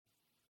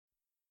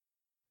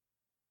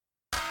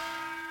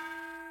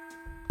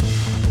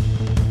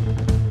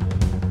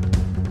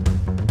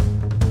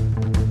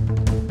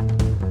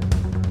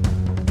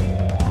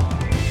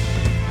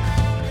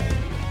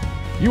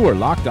You are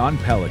Locked On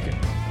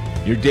Pelicans,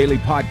 your daily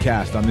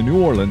podcast on the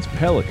New Orleans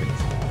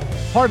Pelicans,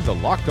 part of the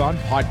Locked On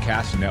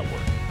Podcast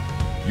Network,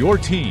 your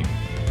team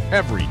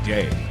every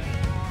day.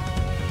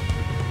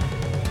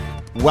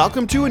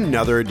 Welcome to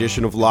another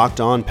edition of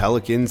Locked On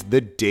Pelicans, the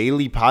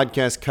daily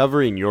podcast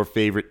covering your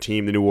favorite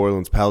team, the New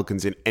Orleans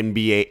Pelicans, and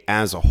NBA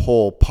as a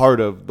whole,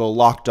 part of the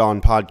Locked On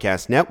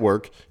Podcast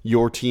Network,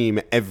 your team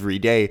every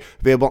day.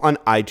 Available on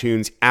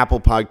iTunes,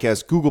 Apple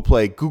Podcasts, Google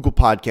Play, Google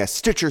Podcasts,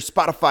 Stitcher,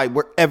 Spotify,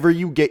 wherever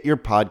you get your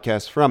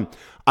podcasts from.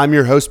 I'm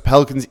your host,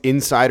 Pelicans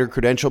Insider,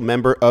 credentialed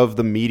member of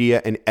the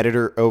media and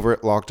editor over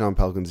at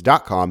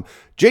LockedOnPelicans.com,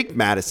 Jake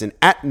Madison,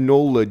 at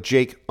NOLA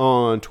Jake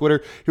on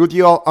Twitter. Here with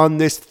you all on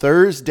this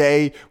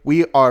Thursday.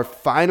 We are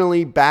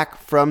finally back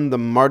from the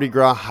Mardi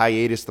Gras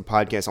hiatus. The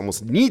podcast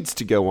almost needs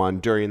to go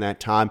on during that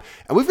time.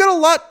 And we've got a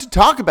lot to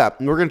talk about.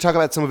 And we're going to talk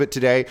about some of it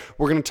today.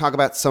 We're going to talk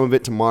about some of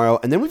it tomorrow.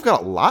 And then we've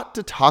got a lot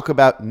to talk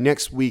about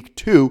next week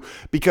too,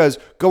 because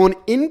going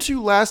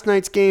into last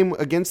night's game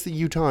against the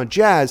Utah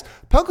Jazz,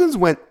 Pelicans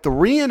went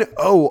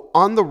 3-0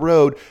 on the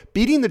road,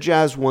 beating the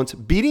Jazz once,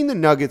 beating the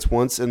Nuggets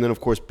once, and then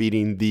of course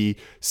beating the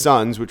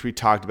Suns, which we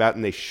talked about,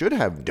 and they should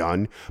have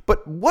done.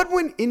 But what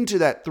went into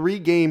that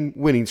 3-game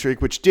winning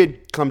streak, which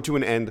did come to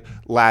an end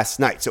last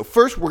night? So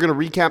first, we're going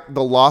to recap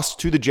the loss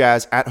to the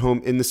Jazz at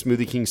home in the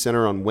Smoothie King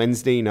Center on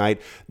Wednesday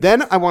night.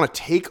 Then I want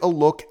to take a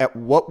look at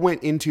what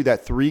went into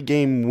that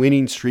 3-game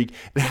winning streak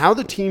and how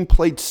the team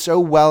played so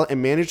well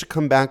and managed to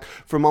come back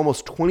from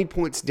almost 20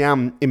 points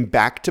down in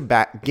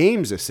back-to-back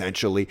games,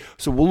 essentially.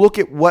 So we'll look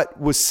at what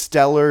was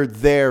stellar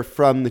there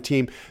from the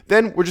team.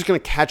 Then we're just going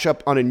to catch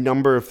up on a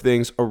number of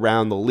things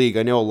around the league.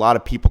 I know a lot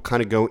of people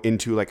kind of go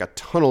into like a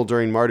tunnel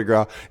during Mardi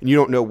Gras and you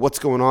don't know what's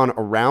going on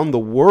around the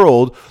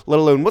world, let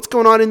alone what's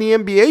going on in the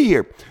NBA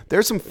here.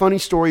 There's some funny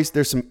stories.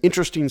 There's some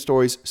interesting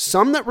stories,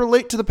 some that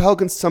relate to the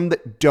Pelicans, some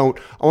that don't.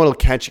 I want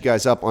to catch you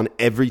guys up on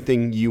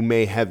everything you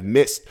may have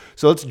missed.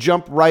 So let's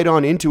jump right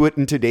on into it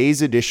in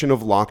today's edition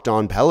of Locked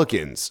On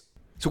Pelicans.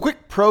 So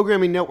quick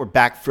programming note, we're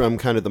back from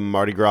kind of the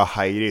Mardi Gras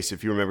hiatus.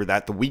 If you remember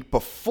that, the week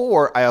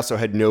before, I also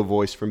had no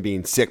voice from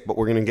being sick, but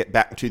we're going to get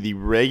back to the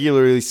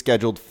regularly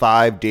scheduled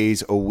 5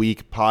 days a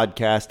week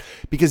podcast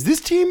because this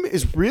team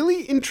is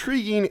really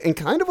intriguing and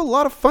kind of a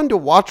lot of fun to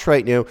watch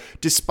right now,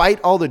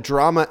 despite all the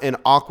drama and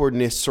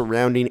awkwardness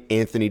surrounding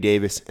Anthony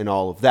Davis and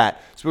all of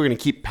that. So we're going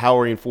to keep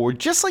powering forward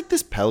just like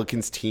this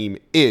Pelicans team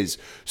is.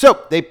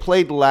 So they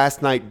played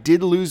last night,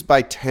 did lose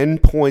by 10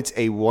 points,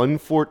 a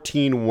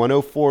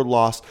 114-104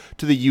 loss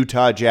to the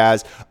Utah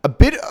Jazz. A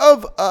bit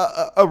of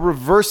a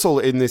reversal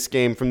in this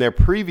game from their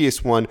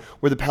previous one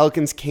where the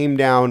Pelicans came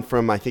down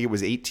from, I think it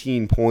was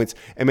 18 points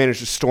and managed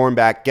to storm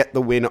back, get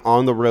the win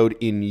on the road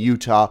in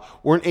Utah.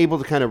 Weren't able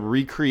to kind of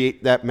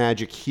recreate that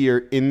magic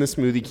here in the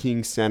Smoothie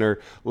King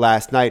Center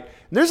last night.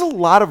 And there's a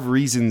lot of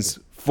reasons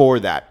for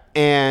that.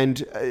 And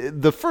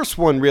the first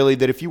one, really,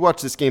 that if you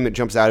watch this game that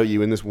jumps out at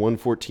you in this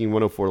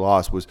 114-104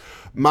 loss was,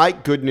 my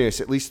goodness,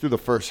 at least through the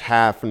first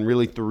half and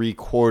really 3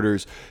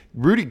 quarters,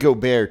 Rudy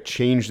Gobert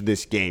changed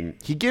this game.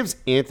 He gives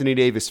Anthony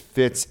Davis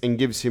fits and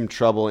gives him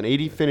trouble. And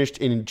AD finished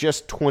in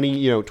just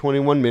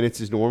 21 minutes,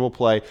 his normal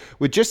play,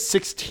 with just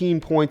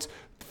 16 points,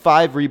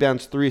 5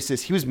 rebounds, 3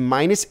 assists. He was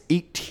minus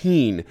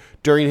 18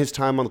 during his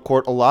time on the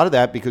court. A lot of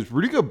that because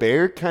Rudy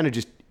Gobert kind of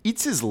just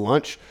eats his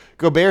lunch.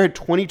 Gobert had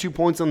 22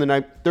 points on the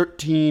night,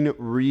 13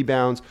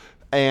 rebounds,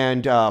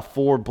 and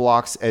 4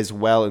 blocks as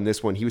well in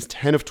this one. He was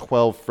 10 of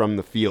 12 from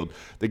the field.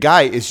 The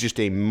guy is just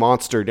a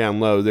monster down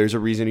low. There's a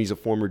reason he's a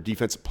former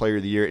Defensive Player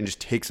of the Year and just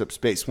takes up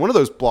space. One of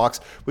those blocks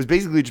was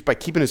basically just by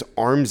keeping his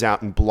arms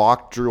out and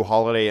blocked Drew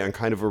Holiday on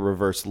kind of a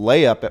reverse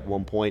layup at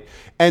one point.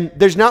 And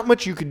there's not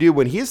much you could do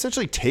when he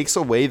essentially takes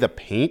away the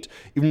paint,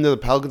 even though the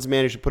Pelicans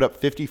managed to put up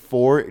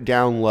 54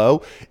 down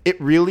low. It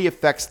really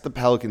affects the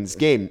Pelicans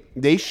game.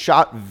 They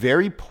shot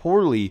very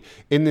poorly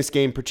in this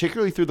game,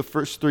 particularly through the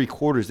first 3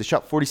 quarters. They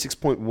shot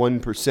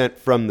 46.1%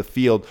 from the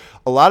field.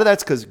 A lot of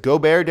that's because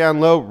Gobert down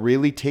low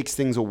really takes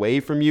things away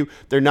from you.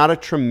 They're not a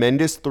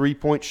tremendous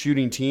 3-point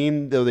shooting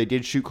team, though they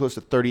did shoot close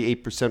to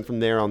 38% from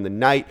there on the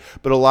night,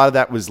 but a lot of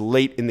that was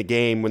late in the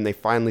game when they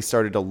finally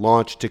started to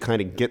launch to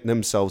kind of get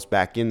themselves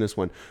back in this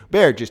one.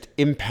 Gobert just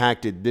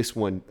impacted this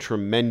one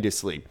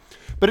tremendously.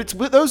 But it's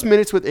with those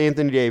minutes with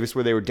Anthony Davis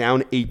where they were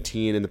down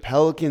 18 and the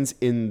Pelicans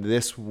in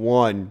this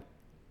one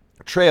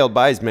trailed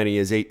by as many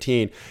as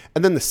 18.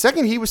 And then the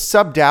second he was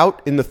subbed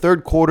out in the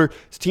third quarter,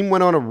 his team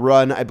went on a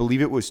run. I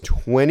believe it was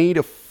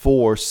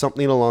 20-4,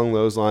 something along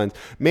those lines.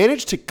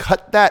 Managed to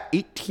cut that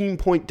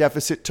 18-point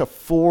deficit to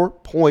 4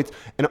 points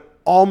and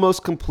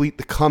almost complete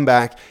the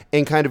comeback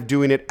and kind of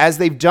doing it as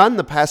they've done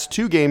the past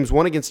 2 games,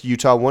 one against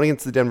Utah, one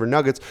against the Denver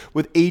Nuggets,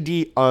 with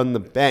AD on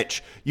the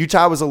bench.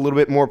 Utah was a little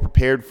bit more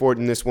prepared for it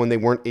in this one. They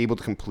weren't able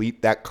to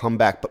complete that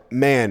comeback. But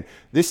man,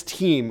 this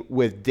team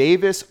with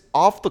Davis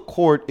off the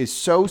court is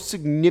so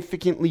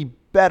significantly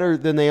better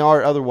than they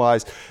are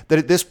otherwise, that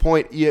at this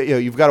point,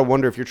 you've got to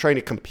wonder if you're trying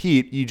to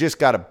compete, you just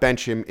got to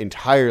bench him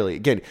entirely.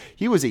 Again,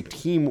 he was a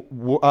team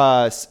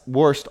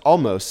worst,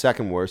 almost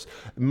second worst,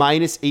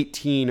 minus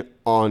 18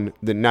 on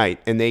the night,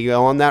 and they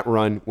go on that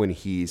run when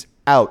he's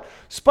out,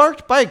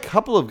 sparked by a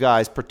couple of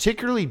guys,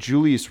 particularly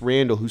Julius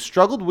Randle, who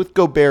struggled with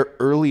Gobert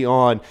early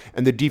on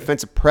and the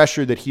defensive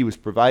pressure that he was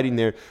providing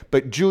there.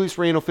 But Julius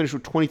Randle finished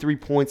with 23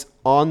 points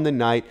on the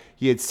night.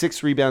 He had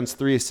 6 rebounds,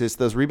 3 assists.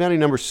 Those rebounding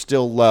numbers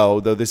still low,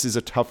 though this is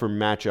a tougher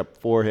matchup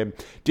for him.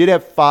 Did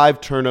have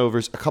 5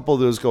 turnovers, a couple of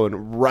those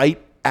going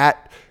right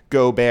at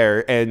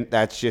Gobert, and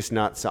that's just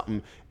not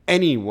something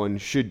anyone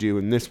should do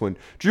in this one.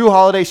 Jrue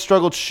Holiday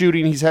struggled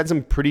shooting. He's had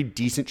some pretty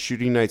decent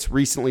shooting nights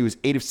recently. He was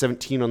 8 of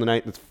 17 on the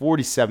night. That's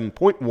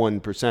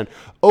 47.1%.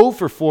 0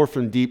 for 4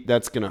 from deep.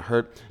 That's going to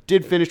hurt.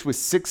 Did finish with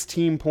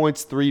 16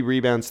 points, 3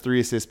 rebounds, 3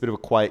 assists. Bit of a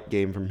quiet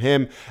game from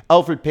him.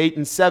 Elfrid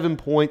Payton, 7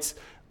 points,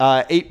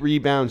 8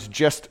 rebounds,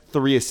 just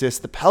 3 assists.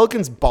 The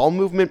Pelicans' ball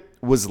movement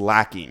was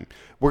lacking.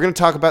 We're going to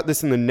talk about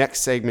this in the next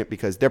segment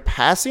because their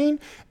passing,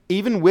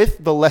 even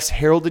with the less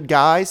heralded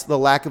guys, the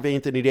lack of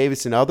Anthony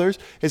Davis and others,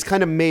 has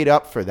kind of made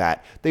up for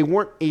that. They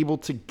weren't able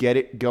to get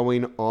it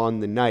going on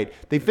the night.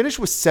 They finished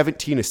with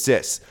 17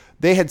 assists.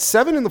 They had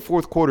 7 in the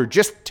fourth quarter,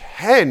 just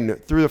 10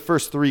 through the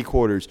first 3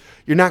 quarters.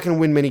 You're not going to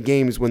win many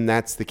games when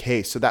that's the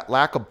case. So that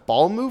lack of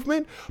ball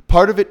movement,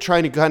 part of it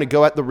trying to kind of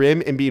go at the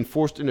rim and being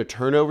forced into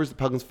turnovers. The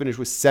Pelicans finished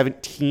with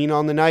 17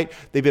 on the night.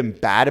 They've been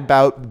bad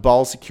about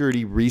ball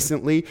security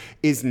recently,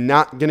 is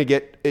not going to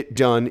get it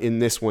done in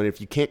this one. If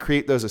you can't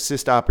create those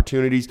assist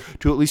opportunities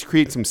to at least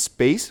create some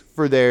space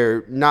for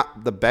their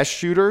not the best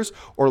shooters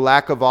or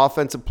lack of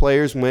offensive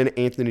players when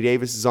Anthony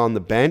Davis is on the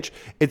bench,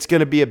 it's going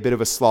to be a bit of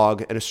a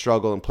slog and a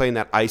struggle, and playing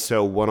that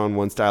ISO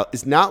one-on-one style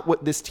is not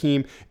what this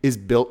team is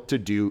built to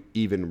do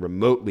even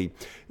remotely.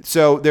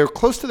 So they're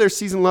close to their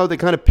season low. They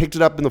kind of picked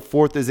it up in the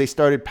fourth as they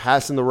started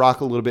passing the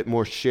rock a little bit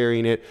more,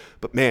 sharing it.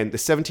 But man, the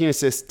 17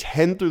 assists,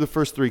 10 through the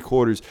first 3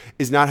 quarters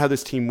is not how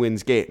this team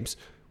wins games.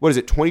 What is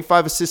it,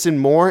 25 assists and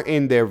more,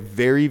 and they're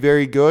very,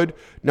 very good.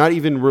 Not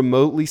even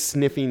remotely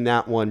sniffing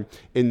that one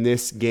in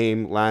this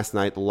game last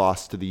night, the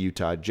loss to the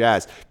Utah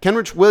Jazz.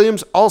 Kenrich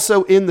Williams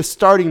also in the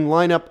starting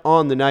lineup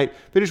on the night,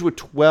 finished with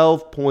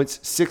 12 points,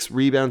 6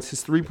 rebounds.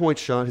 His 3-point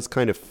shot has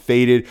kind of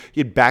faded.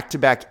 He had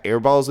back-to-back air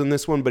balls in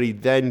this one, but he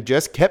then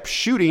just kept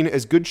shooting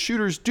as good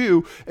shooters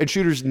do, and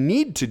shooters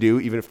need to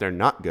do, even if they're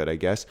not good, I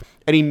guess.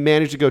 And he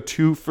managed to go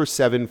 2 for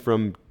 7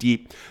 from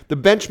deep. The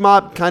bench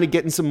mob kind of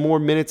getting some more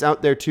minutes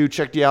out there too.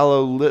 Cheick Diallo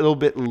a little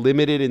bit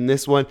limited in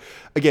this one.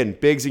 Again,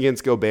 bigs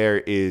against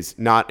Gobert is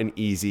not an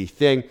easy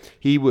thing.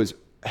 He was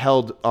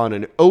held on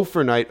an 0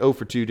 for night, 0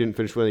 for 2, didn't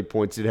finish with any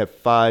points, did have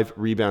 5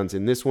 rebounds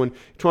in this one.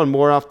 Twan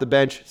Moore off the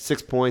bench,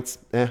 6 points,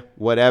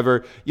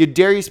 whatever. You had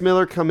Darius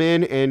Miller come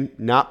in and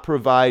not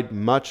provide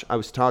much. I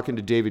was talking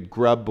to David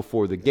Grubb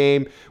before the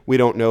game. We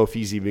don't know if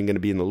he's even going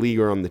to be in the league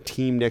or on the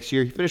team next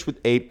year. He finished with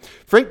 8.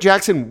 Frank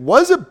Jackson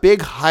was a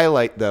big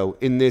highlight, though,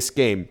 in this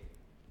game.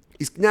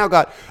 He's now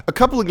got a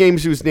couple of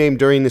games he was named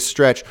during this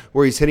stretch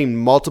where he's hitting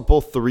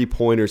multiple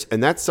 3-pointers,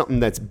 and that's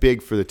something that's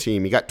big for the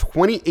team. He got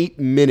 28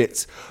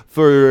 minutes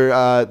for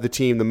the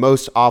team, the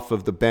most off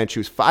of the bench. He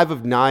was 5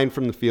 of 9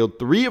 from the field,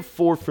 3 of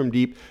 4 from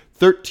deep,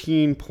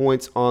 13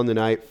 points on the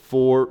night,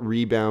 4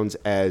 rebounds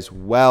as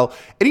well.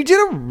 And he did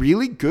a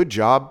really good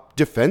job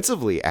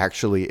defensively,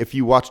 actually, if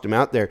you watched him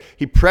out there.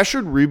 He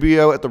pressured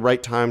Rubio at the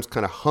right times,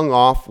 kind of hung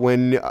off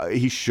when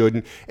he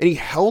shouldn't, and he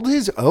held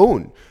his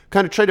own.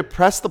 Kind of tried to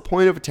press the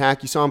point of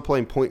attack. You saw him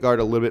playing point guard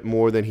a little bit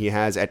more than he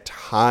has at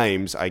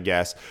times, I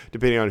guess,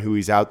 depending on who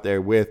he's out there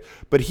with.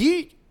 But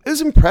he is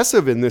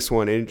impressive in this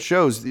one, and it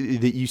shows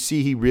that you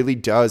see he really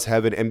does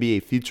have an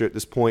NBA future at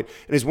this point,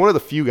 and is one of the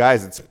few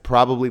guys that's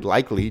probably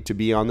likely to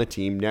be on the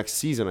team next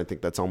season. I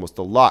think that's almost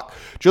a lock.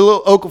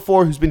 Jahlil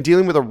Okafor, who's been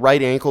dealing with a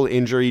right ankle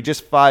injury,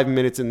 just 5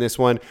 minutes in this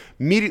one,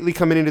 immediately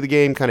coming into the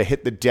game, kind of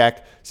hit the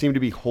deck, seemed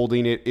to be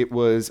holding it. It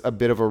was a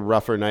bit of a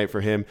rougher night for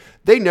him.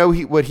 They know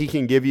what he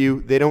can give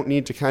you. They don't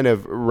need to kind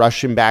of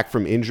rush him back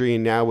from injury,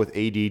 and now with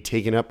AD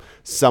taking up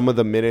some of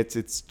the minutes,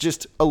 it's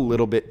just a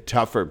little bit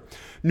tougher.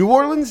 New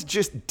Orleans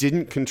just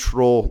didn't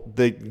control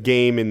the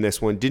game in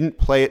this one, didn't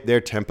play at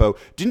their tempo,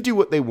 didn't do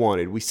what they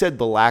wanted. We said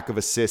the lack of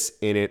assists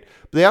in it,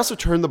 but they also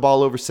turned the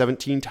ball over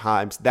 17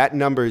 times. That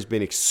number has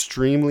been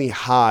extremely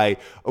high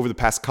over the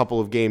past couple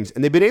of games,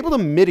 and they've been able to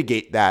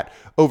mitigate that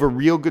over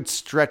real good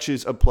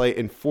stretches of play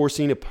and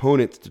forcing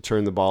opponents to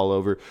turn the ball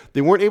over.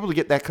 They weren't able to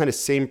get that kind of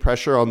same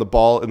pressure on the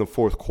ball in the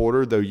fourth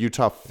quarter, though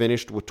Utah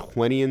finished with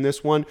 20 in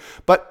this one,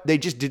 but they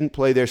just didn't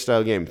play their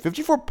style game.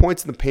 54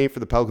 points in the paint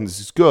for the Pelicans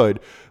is good,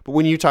 but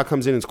when Utah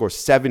comes in and scores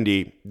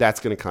 70,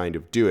 that's going to kind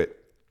of do it.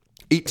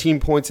 18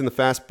 points in the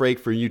fast break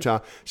for Utah.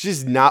 It's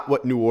just not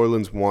what New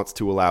Orleans wants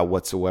to allow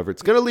whatsoever.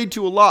 It's going to lead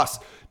to a loss.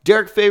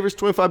 Derek Favors,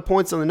 25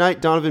 points on the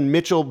night. Donovan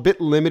Mitchell,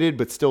 bit limited,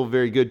 but still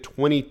very good,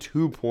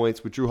 22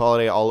 points with Jrue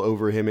Holiday all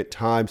over him at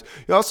times.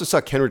 You also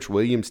saw Kenrich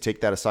Williams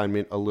take that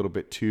assignment a little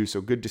bit too,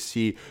 so good to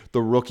see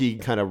the rookie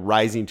kind of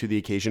rising to the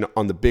occasion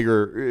on the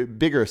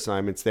bigger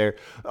assignments there.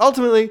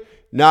 Ultimately,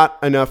 not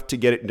enough to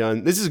get it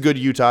done. This is a good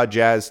Utah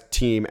Jazz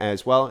team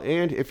as well.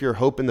 And if you're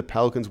hoping the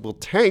Pelicans will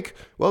tank,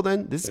 well,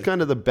 then this is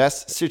kind of the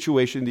best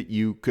situation that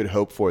you could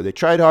hope for. They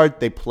tried hard.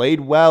 They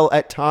played well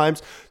at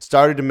times,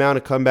 started to mount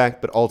a comeback,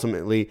 but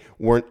ultimately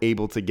weren't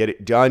able to get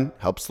it done.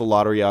 Helps the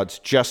lottery odds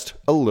just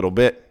a little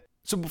bit.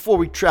 So before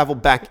we travel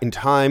back in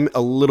time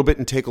a little bit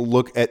and take a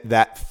look at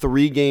that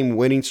 3-game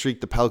winning streak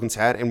the Pelicans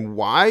had and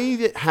why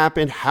it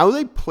happened, how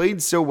they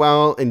played so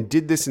well and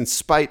did this in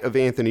spite of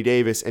Anthony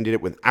Davis and did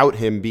it without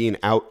him being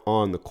out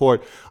on the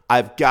court,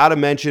 I've got to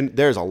mention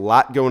there's a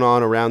lot going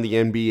on around the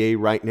NBA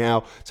right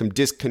now. Some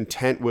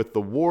discontent with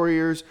the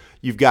Warriors.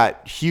 You've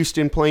got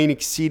Houston playing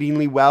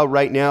exceedingly well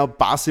right now.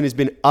 Boston has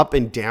been up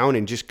and down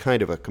and just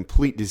kind of a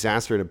complete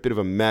disaster and a bit of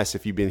a mess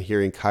if you've been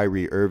hearing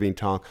Kyrie Irving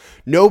talk.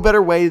 No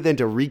better way than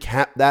to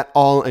recap that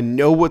all and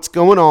know what's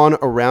going on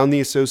around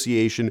the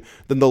association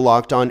than the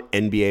Locked On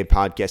NBA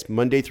podcast,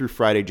 Monday through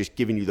Friday, just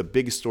giving you the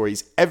biggest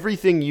stories,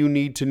 everything you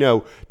need to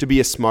know to be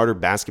a smarter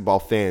basketball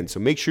fan. So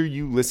make sure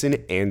you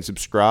listen and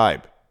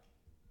subscribe.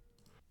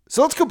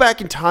 So let's go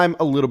back in time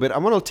a little bit. I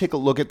want to take a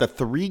look at the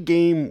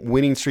 3-game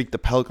winning streak the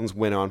Pelicans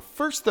went on.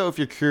 First, though, if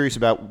you're curious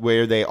about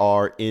where they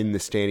are in the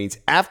standings,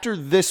 after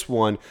this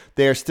one,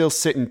 they are still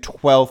sitting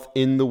 12th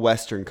in the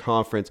Western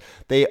Conference.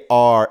 They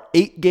are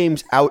 8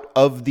 games out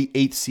of the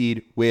 8th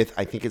seed with,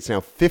 I think it's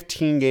now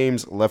 15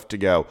 games left to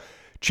go.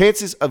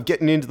 Chances of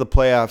getting into the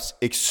playoffs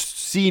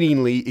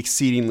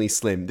exceedingly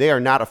slim. They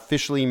are not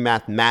officially,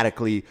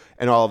 mathematically,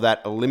 and all of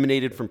that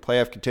eliminated from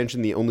playoff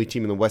contention. The only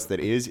team in the West that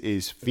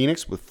is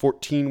Phoenix with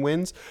 14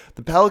 wins.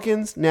 The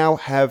Pelicans now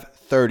have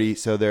 30,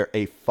 so they're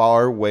a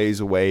far ways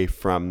away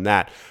from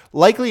that.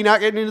 Likely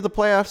not getting into the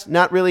playoffs,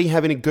 not really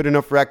having a good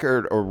enough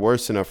record or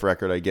worse enough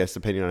record, I guess,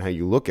 depending on how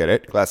you look at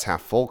it. Glass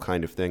half full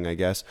kind of thing, I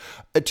guess,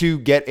 to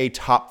get a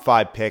top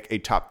 5 pick, a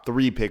top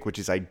 3 pick, which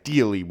is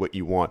ideally what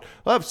you want.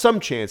 They'll have some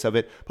chance of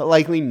it, but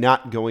likely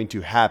not going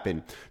to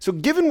happen. So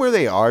given where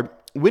they are,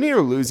 winning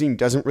or losing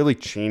doesn't really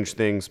change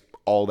things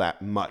all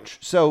that much.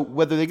 So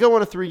whether they go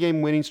on a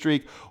 3-game winning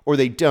streak or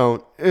they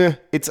don't,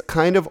 it's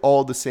kind of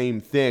all the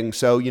same thing.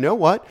 So you know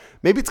what?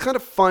 Maybe it's kind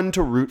of fun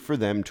to root for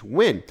them to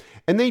win.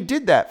 And they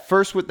did that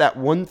first with that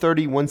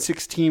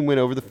 130-116 win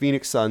over the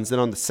Phoenix Suns. Then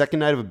on the second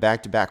night of a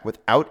back-to-back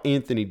without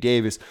Anthony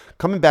Davis,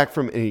 coming back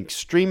from an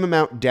extreme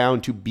amount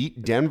down to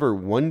beat Denver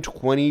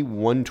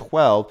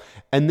 120-112.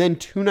 And then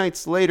 2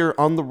 nights later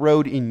on the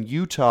road in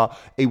Utah,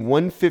 a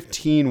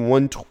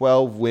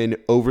 115-112 win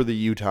over the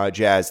Utah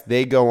Jazz.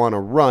 They go on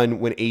a run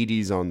when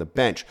AD's on the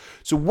bench.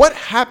 So what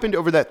happened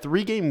over that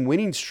 3-game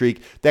winning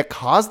streak that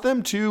caused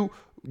them to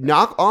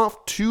knock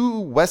off 2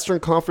 Western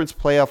Conference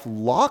playoff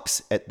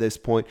locks at this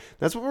point?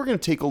 That's what we're going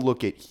to take a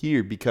look at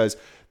here, because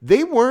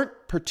they weren't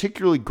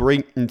particularly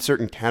great in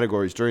certain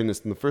categories during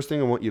this. And the first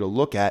thing I want you to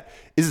look at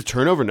is the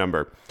turnover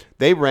number.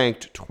 They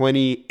ranked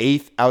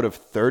 28th out of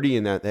 30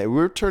 in that. They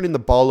were turning the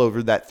ball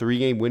over that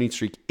 3-game winning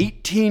streak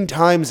 18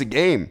 times a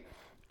game.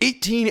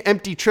 18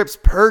 empty trips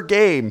per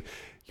game.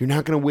 You're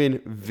not going to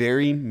win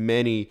very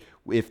many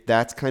if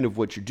that's kind of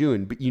what you're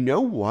doing. But you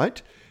know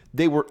what?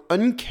 They were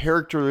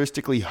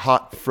uncharacteristically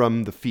hot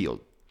from the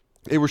field.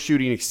 They were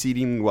shooting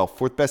exceedingly well,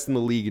 4th best in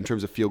the league in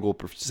terms of field goal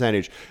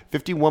percentage,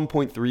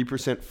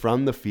 51.3%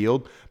 from the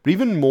field. But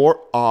even more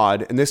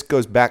odd, and this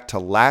goes back to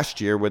last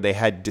year where they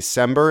had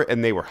December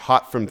and they were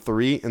hot from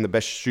 3 and the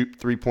best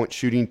 3-point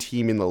shooting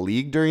team in the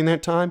league during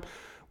that time.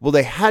 Well,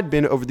 they had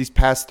been over these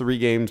past 3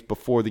 games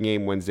before the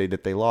game Wednesday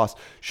that they lost,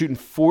 shooting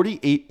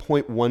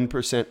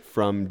 48.1%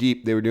 from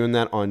deep. They were doing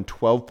that on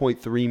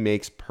 12.3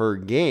 makes per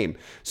game.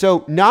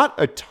 So not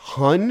a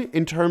ton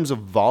in terms of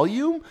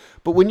volume,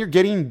 but when you're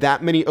getting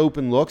that many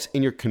open looks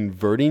and you're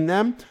converting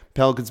them,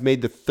 Pelicans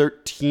made the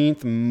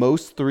 13th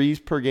most threes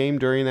per game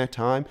during that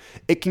time.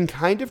 It can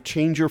kind of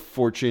change your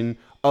fortune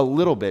a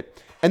little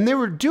bit. And they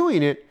were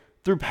doing it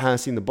through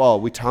passing the ball.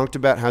 We talked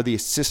about how the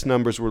assist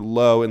numbers were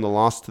low in the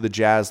loss to the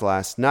Jazz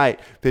last night,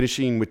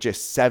 finishing with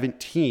just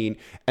 17,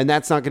 and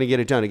that's not going to get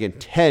it done. Again,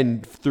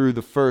 10 through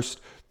the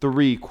first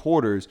 3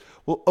 quarters.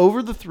 Well,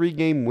 over the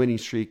 3-game winning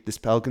streak, this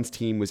Pelicans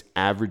team was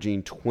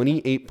averaging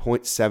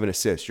 28.7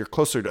 assists. You're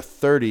closer to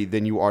 30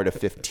 than you are to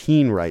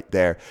 15 right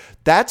there.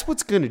 That's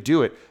what's going to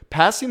do it.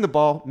 Passing the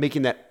ball,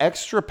 making that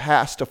extra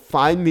pass to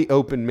find the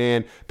open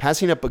man,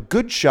 passing up a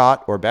good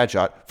shot or a bad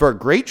shot for a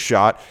great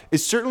shot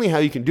is certainly how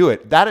you can do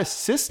it. That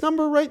assist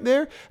number right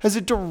there has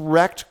a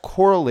direct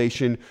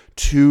correlation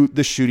to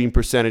the shooting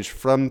percentage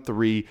from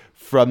 3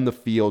 from the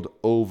field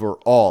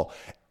overall.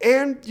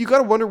 And you got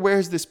to wonder, where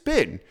has this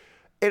been?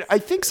 And I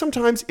think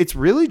sometimes it's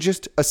really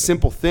just a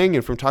simple thing.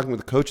 And from talking with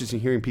the coaches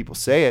and hearing people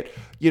say it,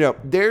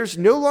 there's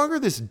no longer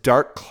this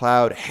dark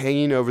cloud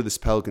hanging over this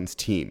Pelicans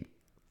team.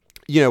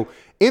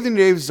 Anthony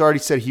Davis has already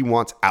said he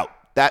wants out.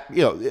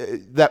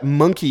 That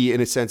monkey,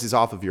 in a sense, is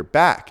off of your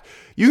back.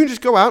 You can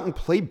just go out and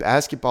play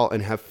basketball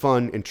and have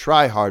fun and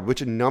try hard,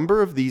 which a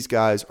number of these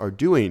guys are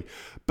doing.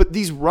 But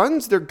these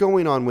runs they're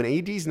going on when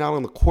AD's not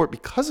on the court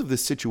because of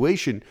this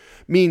situation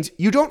means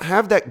you don't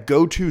have that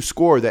go-to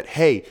score that,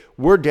 hey,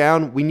 we're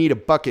down, we need a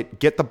bucket,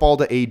 get the ball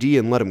to AD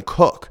and let him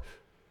cook.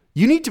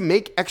 You need to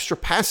make extra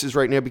passes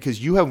right now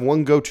because you have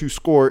one go-to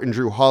scorer in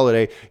Jrue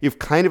Holiday. You have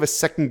kind of a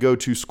second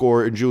go-to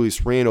scorer in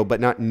Julius Randle,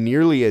 but not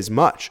nearly as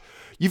much.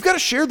 You've got to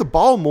share the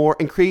ball more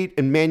and create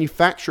and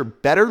manufacture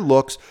better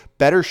looks,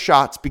 better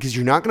shots, because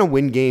you're not going to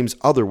win games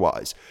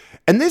otherwise.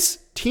 And this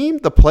team,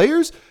 the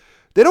players,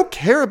 they don't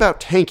care about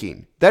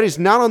tanking. That is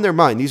not on their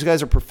mind. These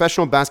guys are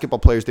professional basketball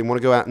players. They want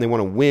to go out and they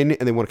want to win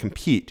and they want to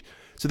compete.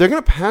 So they're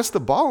going to pass the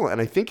ball, and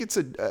I think it's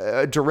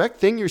a direct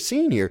thing you're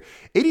seeing here.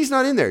 AD's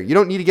not in there. You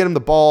don't need to get him the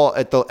ball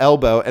at the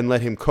elbow and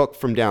let him cook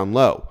from down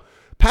low.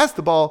 Pass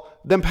the ball,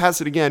 then pass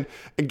it again,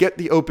 and get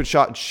the open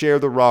shot and share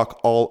the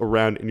rock all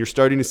around. And you're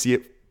starting to see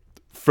it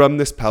from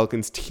this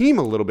Pelicans team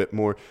a little bit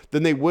more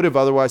than they would have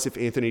otherwise if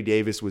Anthony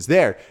Davis was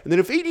there. And then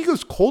if AD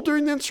goes cold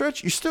during that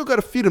stretch, you still got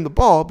to feed him the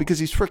ball because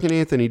he's freaking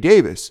Anthony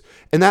Davis.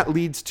 And that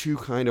leads to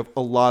kind of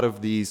a lot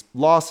of these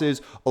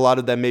losses, a lot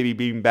of them maybe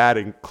being bad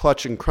in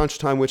clutch and crunch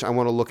time, which I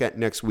want to look at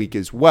next week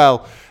as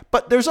well.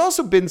 But there's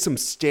also been some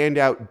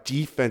standout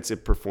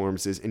defensive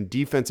performances and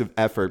defensive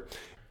effort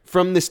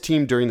from this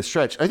team during the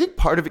stretch. I think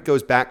part of it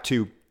goes back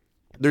to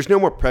there's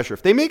no more pressure.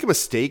 If they make a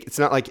mistake, it's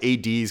not like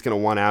AD is going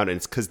to want out and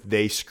it's because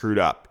they screwed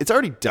up. It's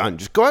already done.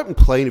 Just go out and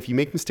play, and if you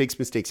make mistakes,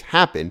 mistakes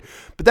happen.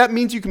 But that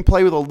means you can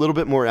play with a little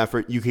bit more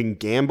effort. You can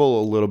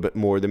gamble a little bit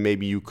more than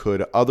maybe you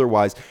could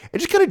otherwise,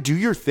 and just kind of do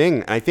your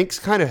thing. And I think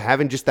kind of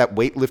having just that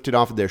weight lifted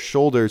off of their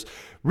shoulders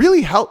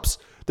really helps.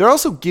 They're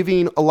also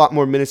giving a lot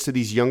more minutes to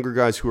these younger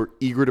guys who are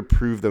eager to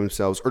prove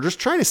themselves or just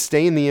trying to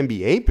stay in the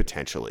NBA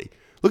potentially.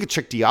 Look at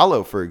Cheick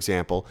Diallo, for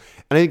example,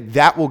 and I think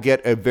that will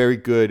get a very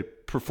good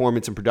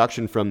performance and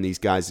production from these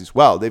guys as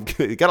well.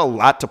 They've got a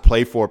lot to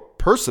play for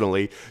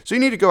personally, so you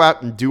need to go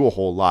out and do a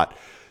whole lot.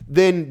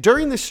 Then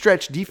during this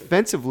stretch,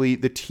 defensively,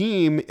 the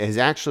team has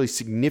actually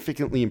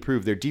significantly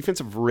improved. Their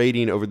defensive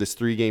rating over this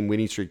 3-game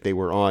winning streak they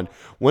were on,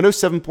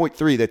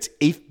 107.3. That's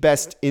 8th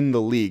best in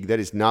the league. That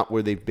is not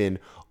where they've been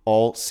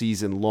all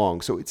season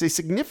long. So it's a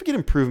significant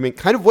improvement,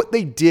 kind of what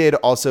they did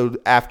also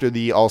after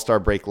the All-Star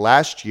break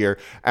last year,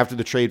 after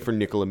the trade for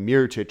Nikola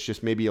Mirotic,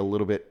 just maybe a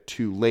little bit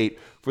too late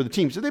for the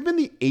team. So they've been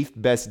the 8th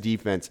best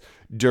defense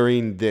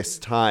during this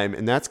time,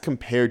 and that's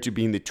compared to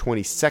being the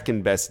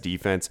 22nd best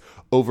defense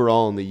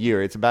overall in the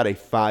year. It's about a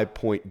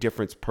 5-point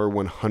difference per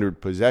 100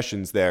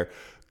 possessions there.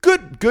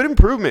 Good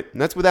improvement.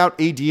 And that's without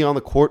AD on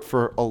the court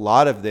for a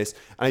lot of this.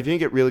 And I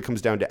think it really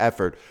comes down to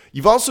effort.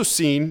 You've also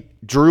seen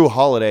Jrue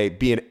Holiday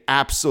be an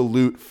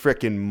absolute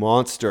freaking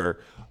monster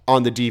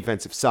on the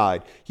defensive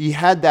side. He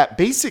had that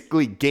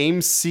basically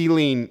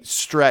game-sealing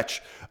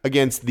stretch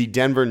against the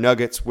Denver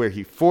Nuggets where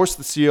he forced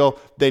the steal,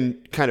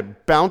 then kind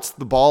of bounced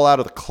the ball out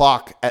of the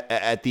clock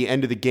at the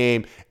end of the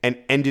game and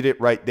ended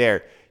it right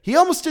there. He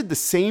almost did the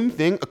same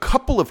thing a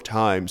couple of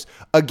times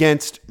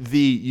against the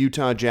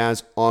Utah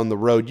Jazz on the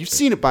road. You've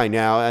seen it by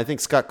now. I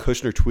think Scott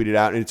Kushner tweeted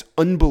out, and it's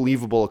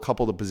unbelievable a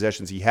couple of the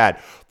possessions he had.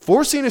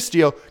 Forcing a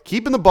steal,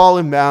 keeping the ball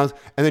in bounds,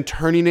 and then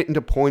turning it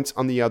into points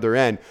on the other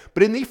end.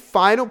 But in the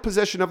final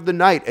possession of the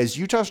night, as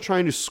Utah's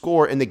trying to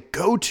score, and they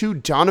go to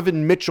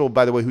Donovan Mitchell,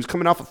 by the way, who's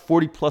coming off a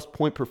 40-plus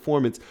point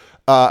performance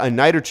a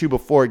night or two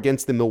before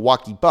against the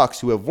Milwaukee Bucks,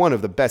 who have one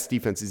of the best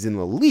defenses in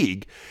the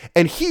league,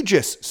 and he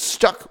just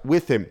stuck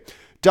with him.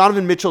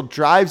 Donovan Mitchell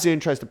drives in,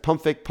 tries to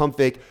pump fake.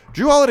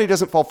 Jrue Holiday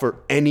doesn't fall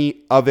for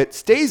any of it,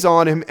 stays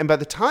on him, and by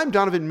the time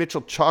Donovan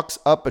Mitchell chalks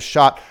up a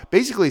shot,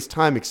 basically his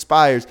time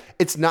expires.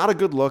 It's not a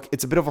good look.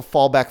 It's a bit of a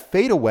fallback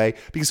fadeaway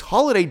because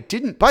Holiday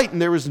didn't bite and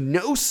there was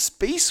no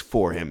space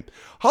for him.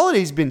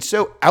 Holiday's been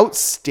so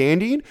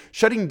outstanding,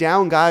 shutting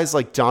down guys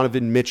like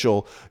Donovan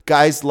Mitchell,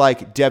 guys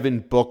like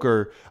Devin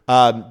Booker,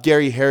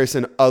 Gary Harris,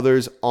 and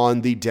others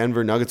on the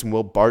Denver Nuggets, and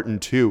Will Barton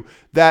too,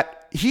 that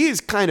he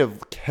has kind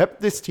of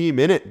kept this team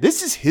in it.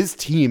 This is his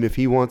team if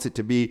he wants it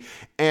to be.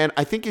 And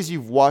I think as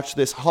you've watched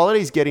this,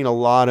 Holiday's getting a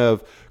lot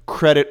of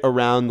credit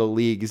around the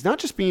league. He's not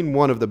just being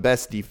one of the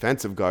best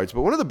defensive guards,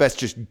 but one of the best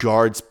just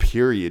guards,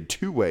 period.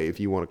 Two-way,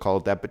 if you want to call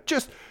it that. But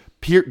just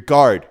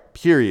guard,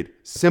 period.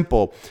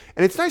 Simple.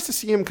 And it's nice to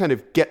see him kind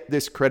of get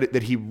this credit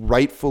that he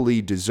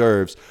rightfully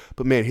deserves.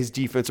 But man, his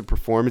defensive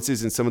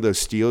performances and some of those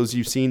steals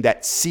you've seen,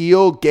 that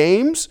seal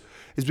games,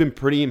 has been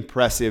pretty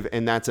impressive,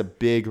 and that's a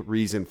big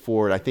reason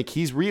for it. I think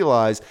he's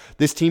realized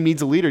this team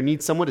needs a leader,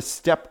 needs someone to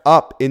step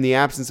up in the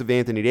absence of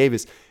Anthony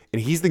Davis,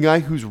 and he's the guy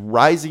who's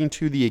rising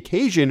to the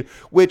occasion,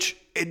 which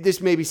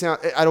this maybe sound,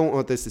 I don't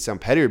want this to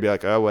sound petty or be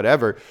like, oh,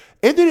 whatever.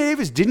 Anthony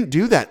Davis didn't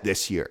do that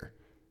this year.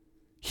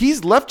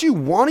 He's left you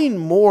wanting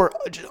more,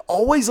 just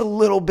always a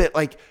little bit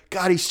like,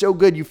 God, he's so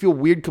good. You feel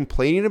weird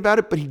complaining about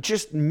it, but he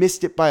just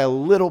missed it by a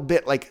little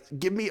bit. Like,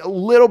 give me a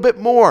little bit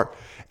more.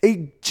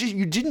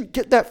 You didn't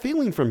get that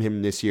feeling from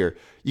him this year.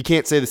 You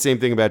can't say the same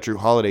thing about Jrue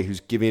Holiday,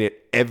 who's giving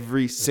it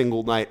every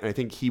single night. And I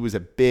think he was a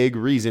big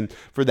reason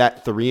for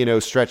that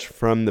 3-0 stretch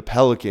from the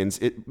Pelicans.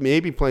 It may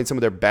be playing some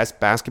of their best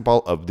basketball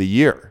of the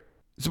year.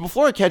 So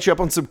before I catch you up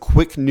on some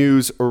quick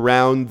news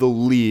around the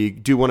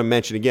league, do want to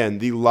mention again,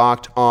 the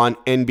Locked On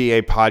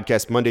NBA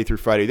podcast Monday through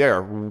Friday. There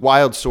are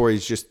wild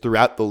stories just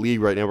throughout the league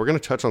right now. We're going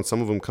to touch on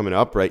some of them coming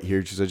up right here,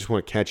 because I just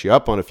want to catch you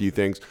up on a few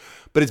things.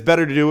 but it's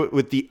better to do it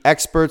with the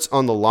experts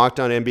on the Locked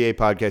On NBA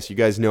podcast. You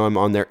guys know I'm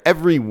on there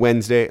every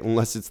Wednesday,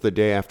 unless it's the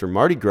day after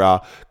Mardi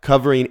Gras,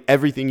 covering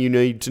everything you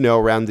need to know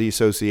around the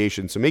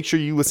association. So make sure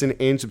you listen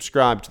and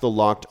subscribe to the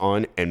Locked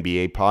On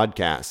NBA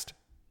podcast.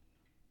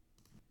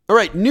 All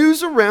right,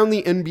 news around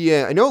the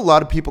NBA. I know a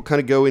lot of people kind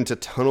of go into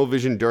tunnel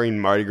vision during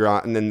Mardi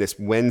Gras, and then this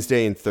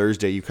Wednesday and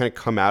Thursday, you kind of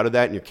come out of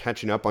that and you're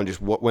catching up on just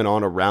what went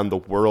on around the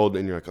world,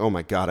 and you're like, oh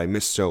my God, I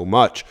missed so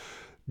much.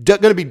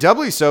 Going to be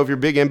doubly so if you're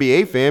a big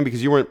NBA fan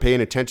because you weren't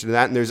paying attention to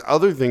that, and there's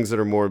other things that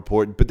are more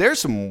important, but there's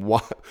some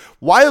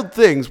wild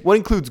things. One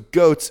includes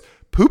goats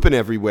pooping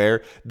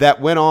everywhere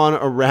that went on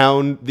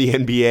around the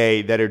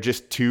NBA that are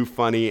just too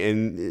funny,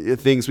 and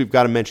things we've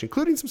got to mention,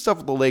 including some stuff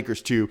with the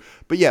Lakers too.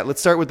 But yeah,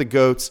 let's start with the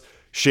goats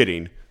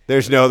shitting.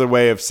 There's no other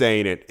way of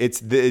saying it.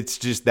 It's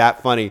just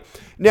that funny.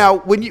 Now,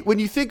 when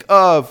you think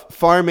of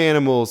farm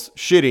animals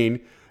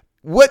shitting,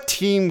 what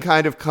team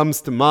kind of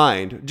comes to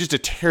mind? Just a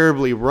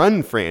terribly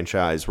run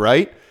franchise,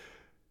 right?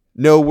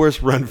 No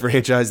worse run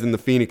franchise than the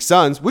Phoenix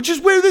Suns, which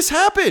is where this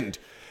happened.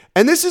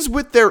 And this is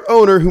with their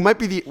owner, who might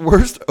be the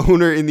worst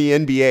owner in the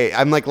NBA.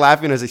 I'm like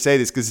laughing as I say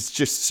this because it's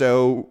just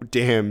so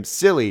damn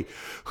silly.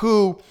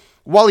 Who,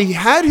 while he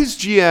had his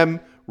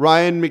GM,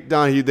 Ryan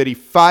McDonough, that he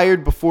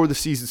fired before the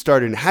season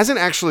started and hasn't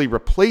actually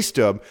replaced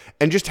him,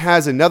 and just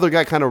has another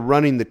guy kind of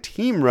running the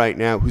team right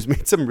now who's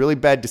made some really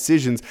bad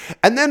decisions.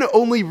 And then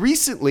only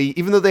recently,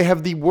 even though they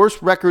have the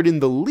worst record in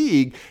the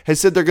league, has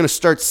said they're going to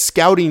start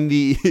scouting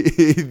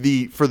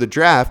for the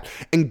draft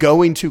and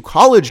going to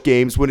college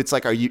games when it's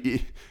like, are you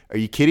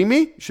kidding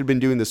me? Should have been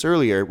doing this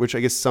earlier, which I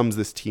guess sums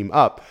this team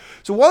up.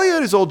 So while he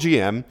had his old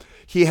GM,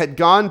 he had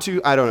gone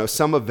to, I don't know,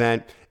 some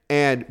event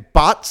and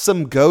bought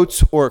some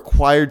goats or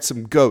acquired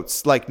some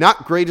goats. Like,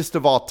 not greatest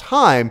of all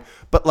time,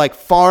 but like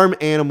farm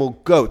animal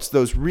goats.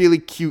 Those really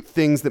cute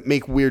things that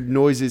make weird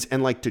noises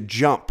and like to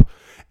jump.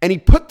 And he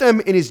put them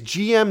in his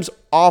GM's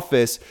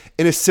office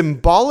in a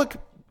symbolic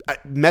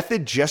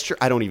method gesture,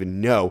 I don't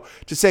even know,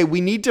 to say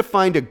we need to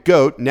find a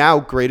goat,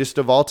 now greatest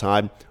of all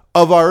time,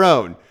 of our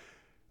own.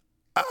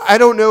 I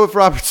don't know if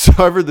Robert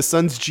Sarver, the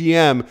Suns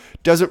GM,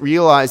 doesn't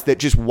realize that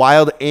just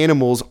wild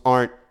animals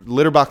aren't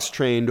litter box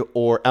trained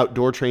or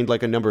outdoor trained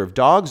like a number of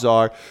dogs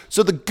are.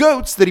 So the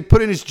goats that he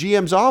put in his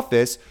GM's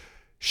office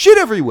shit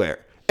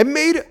everywhere and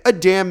made a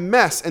damn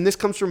mess. And this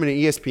comes from an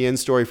ESPN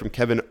story from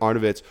Kevin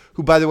Arnovitz,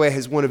 who, by the way,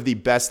 has one of the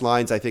best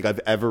lines I think I've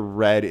ever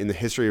read in the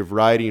history of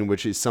writing,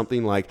 which is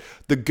something like,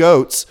 the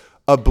goats,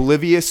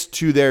 oblivious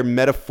to their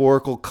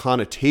metaphorical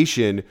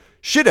connotation,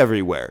 shit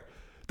everywhere.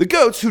 The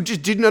goats, who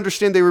just didn't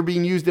understand they were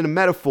being used in a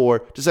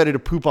metaphor, decided to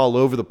poop all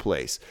over the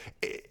place.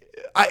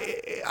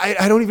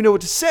 I don't even know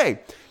what to say.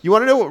 You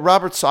want to know what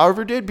Robert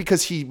Sarver did?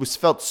 Because he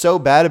felt so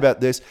bad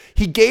about this.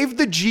 He gave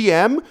the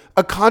GM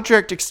a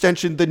contract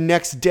extension the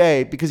next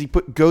day because he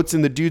put goats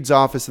in the dude's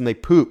office and they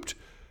pooped.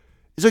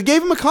 So he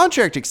gave him a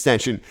contract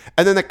extension.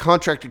 And then that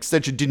contract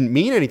extension didn't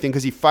mean anything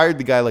because he fired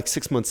the guy like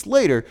 6 months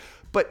later.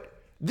 But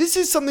this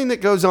is something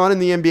that goes on in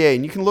the NBA,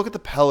 and you can look at the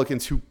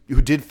Pelicans who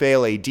did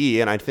fail AD,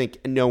 and I think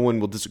no one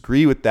will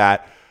disagree with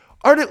that,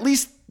 aren't at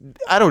least,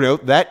 I don't know,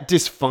 that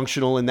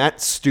dysfunctional and that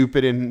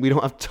stupid, and we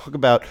don't have to talk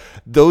about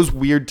those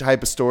weird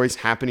type of stories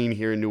happening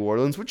here in New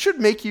Orleans, which should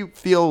make you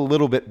feel a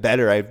little bit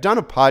better. I've done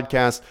a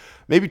podcast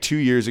maybe 2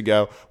 years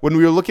ago when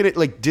we were looking at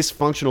like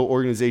dysfunctional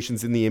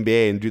organizations in the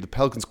NBA and do the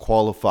Pelicans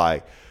qualify.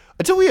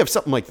 Until we have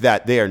something like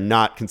that, they are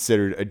not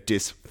considered a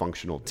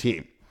dysfunctional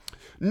team.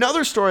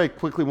 Another story I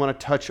quickly want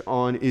to touch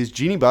on is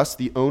Jeannie Buss,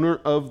 the owner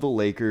of the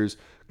Lakers,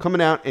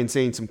 coming out and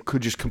saying some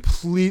just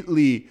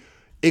completely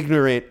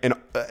ignorant and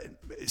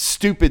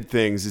stupid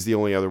things is the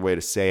only other way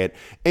to say it.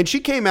 And she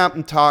came out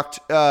and talked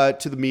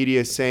to the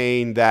media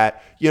saying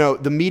that,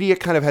 the media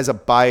kind of has a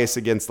bias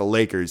against the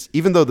Lakers,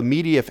 even though the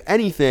media, if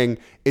anything,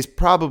 is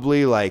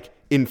probably like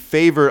in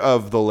favor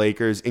of the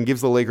Lakers and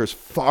gives the Lakers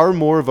far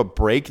more of a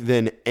break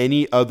than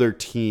any other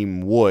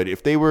team would.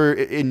 If they were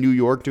in New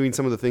York doing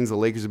some of the things the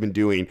Lakers have been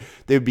doing,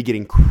 they would be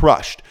getting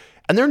crushed.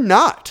 And they're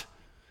not.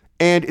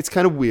 And it's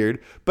kind of weird.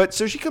 But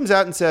so she comes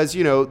out and says,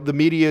 the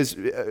media is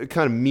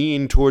kind of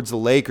mean towards the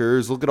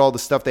Lakers. Look at all the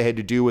stuff they had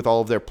to do with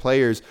all of their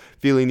players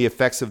feeling the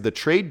effects of the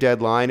trade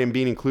deadline and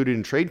being included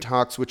in trade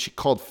talks, which she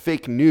called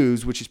fake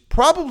news, which is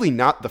probably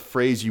not the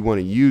phrase you want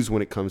to use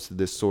when it comes to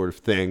this sort of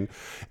thing,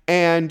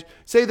 and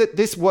say that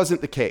this wasn't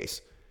the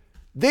case.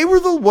 They were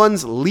the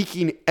ones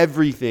leaking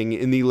everything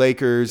in the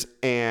Lakers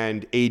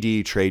and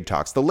AD trade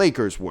talks. The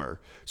Lakers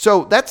were.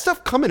 So that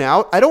stuff coming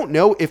out, I don't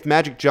know if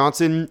Magic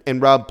Johnson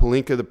and Rob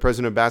Pelinka, the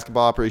president of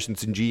basketball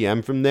operations and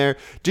GM from there,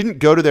 didn't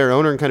go to their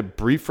owner and kind of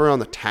brief her on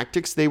the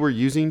tactics they were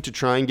using to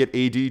try and get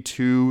AD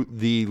to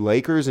the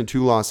Lakers and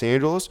to Los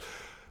Angeles.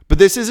 But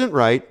this isn't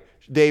right.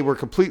 They were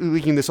completely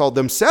leaking this all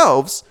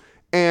themselves,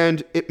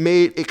 and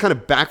it kind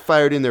of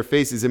backfired in their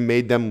faces and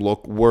made them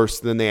look worse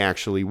than they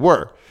actually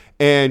were.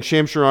 And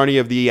Shams Charania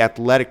of The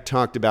Athletic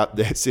talked about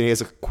this, and he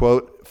has a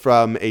quote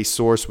from a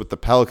source with the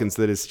Pelicans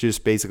that is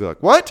just basically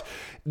like, what?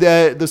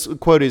 This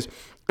quote is,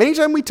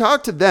 anytime we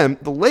talk to them,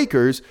 the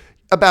Lakers,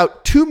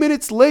 about 2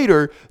 minutes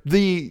later,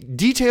 the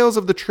details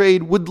of the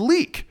trade would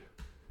leak.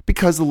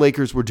 because the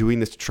Lakers were doing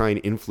this to try and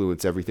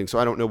influence everything. So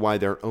I don't know why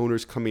their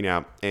owner's coming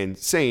out and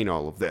saying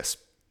all of this.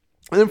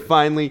 And then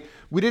finally,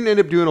 we didn't end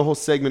up doing a whole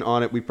segment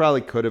on it. We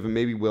probably could have and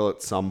maybe will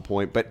at some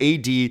point. But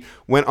AD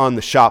went on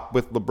the shop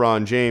with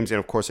LeBron James and,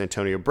 of course,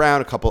 Antonio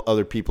Brown, a couple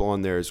other people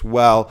on there as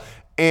well.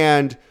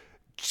 And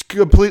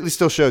completely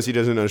still shows he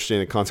doesn't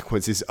understand the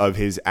consequences of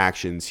his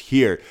actions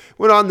here.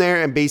 Went on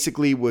there and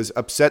basically was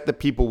upset that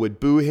people would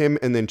boo him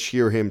and then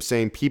cheer him,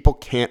 saying people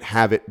can't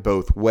have it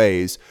both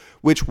ways.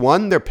 Which,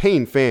 one, they're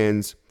paying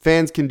fans.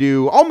 Fans can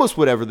do almost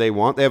whatever they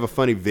want. They have a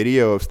funny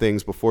video of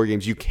things before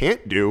games you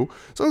can't do.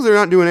 As long as they're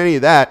not doing any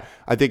of that,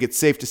 I think it's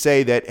safe to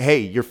say that, hey,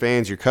 your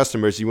fans, your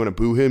customers, you want to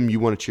boo him,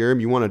 you want to cheer him,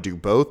 you want to do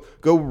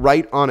both, go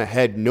right on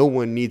ahead. No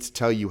one needs to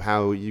tell you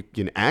how you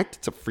can act.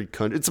 It's a free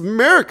country. It's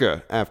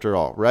America, after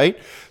all, right?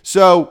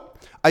 So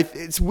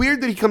it's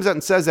weird that he comes out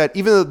and says that,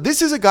 even though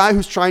this is a guy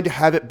who's trying to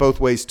have it both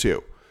ways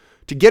too.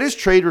 To get his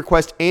trade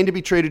request and to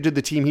be traded to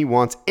the team he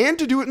wants and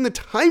to do it in the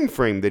time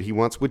frame that he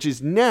wants, which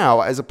is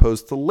now as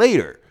opposed to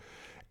later.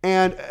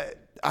 And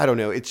I don't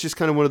know. It's just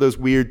kind of one of those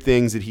weird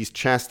things that he's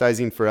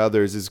chastising for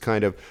others is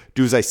kind of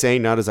do as I say,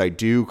 not as I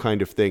do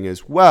kind of thing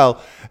as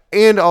well.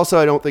 And also,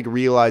 I don't think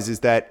realizes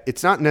that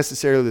it's not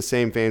necessarily the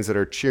same fans that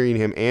are cheering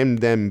him and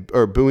them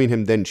or booing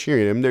him, then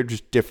cheering him. They're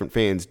just different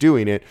fans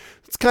doing it.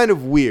 It's kind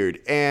of weird.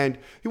 And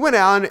he went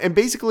on and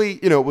basically,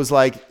 was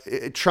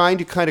like trying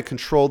to kind of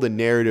control the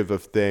narrative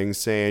of things,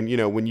 saying,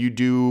 when you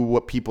do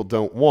what people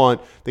don't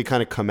want, they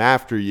kind of come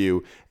after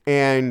you.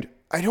 And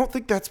I don't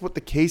think that's what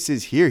the case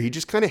is here. He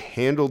just kind of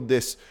handled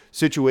this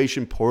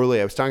situation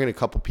poorly. I was talking to a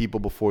couple people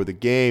before the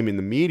game in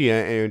the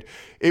media, and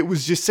it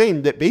was just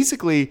saying that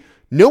basically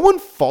no one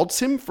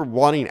faults him for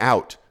wanting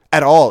out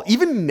at all.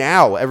 Even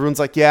now, everyone's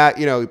like, yeah,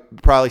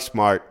 probably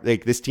smart.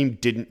 Like, this team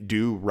didn't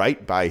do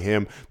right by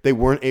him. They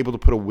weren't able to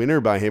put a winner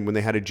by him when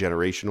they had a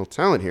generational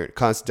talent here. It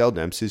cost Dell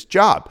Demps his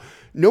job.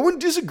 No one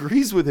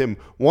disagrees with him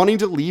wanting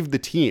to leave the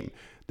team.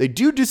 They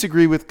do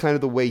disagree with kind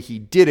of the way he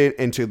did it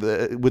and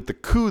with the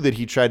coup that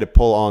he tried to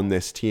pull on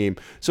this team.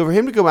 So for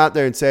him to go out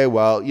there and say,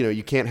 well,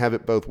 you can't have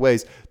it both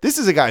ways. This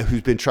is a guy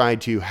who's been trying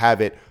to have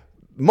it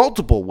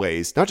multiple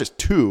ways, not just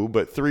 2,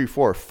 but 3,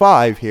 4,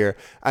 5 here,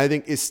 I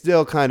think is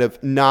still kind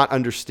of not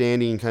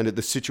understanding kind of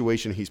the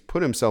situation he's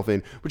put himself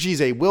in, which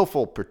he's a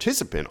willful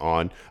participant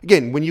on.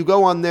 Again, when you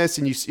go on this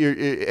and you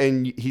see,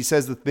 and he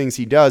says the things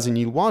he does and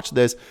you watch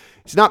this,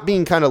 he's not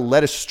being kind of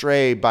led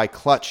astray by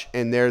Clutch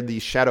and they're the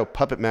shadow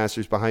puppet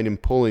masters behind him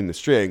pulling the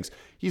strings.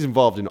 He's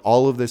involved in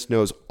all of this,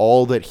 knows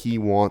all that he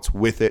wants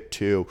with it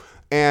too,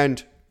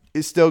 and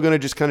is still going to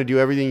just kind of do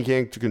everything he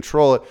can to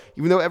control it,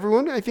 even though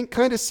everyone, I think,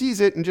 kind of sees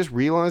it and just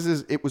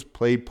realizes it was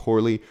played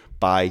poorly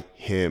by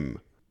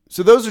him.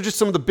 So those are just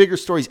some of the bigger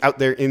stories out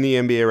there in the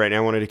NBA right now.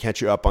 I wanted to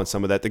catch you up on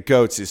some of that. The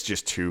GOATs is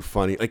just too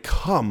funny. Like,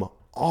 come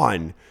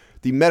on.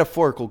 The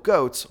metaphorical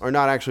goats are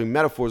not actually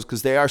metaphors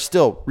because they are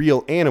still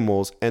real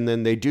animals, and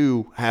then they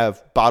do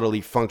have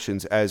bodily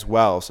functions as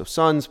well. So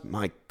Suns,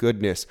 my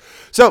goodness.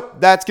 So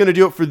that's going to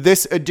do it for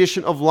this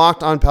edition of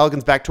Locked On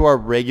Pelicans. Back to our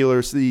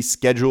regularly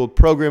scheduled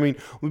programming.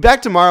 We'll be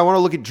back tomorrow. I want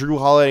to look at Jrue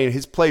Holiday and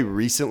his play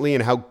recently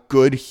and how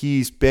good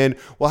he's been.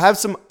 We'll have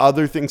some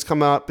other things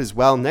come up as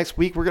well. Next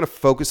week, we're going to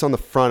focus on the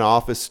front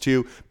office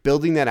too,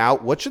 building that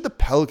out. What should the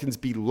Pelicans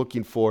be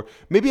looking for?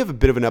 Maybe have a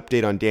bit of an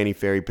update on Danny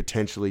Ferry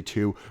potentially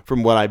too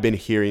from what I've been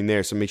hearing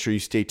there. So make sure you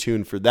stay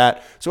tuned for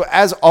that. So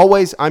as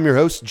always, I'm your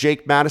host,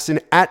 Jake Madison,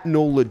 at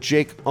NOLA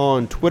Jake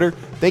on Twitter.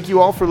 Thank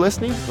you all for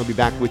listening. I'll be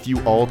back with you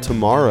all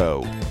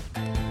tomorrow.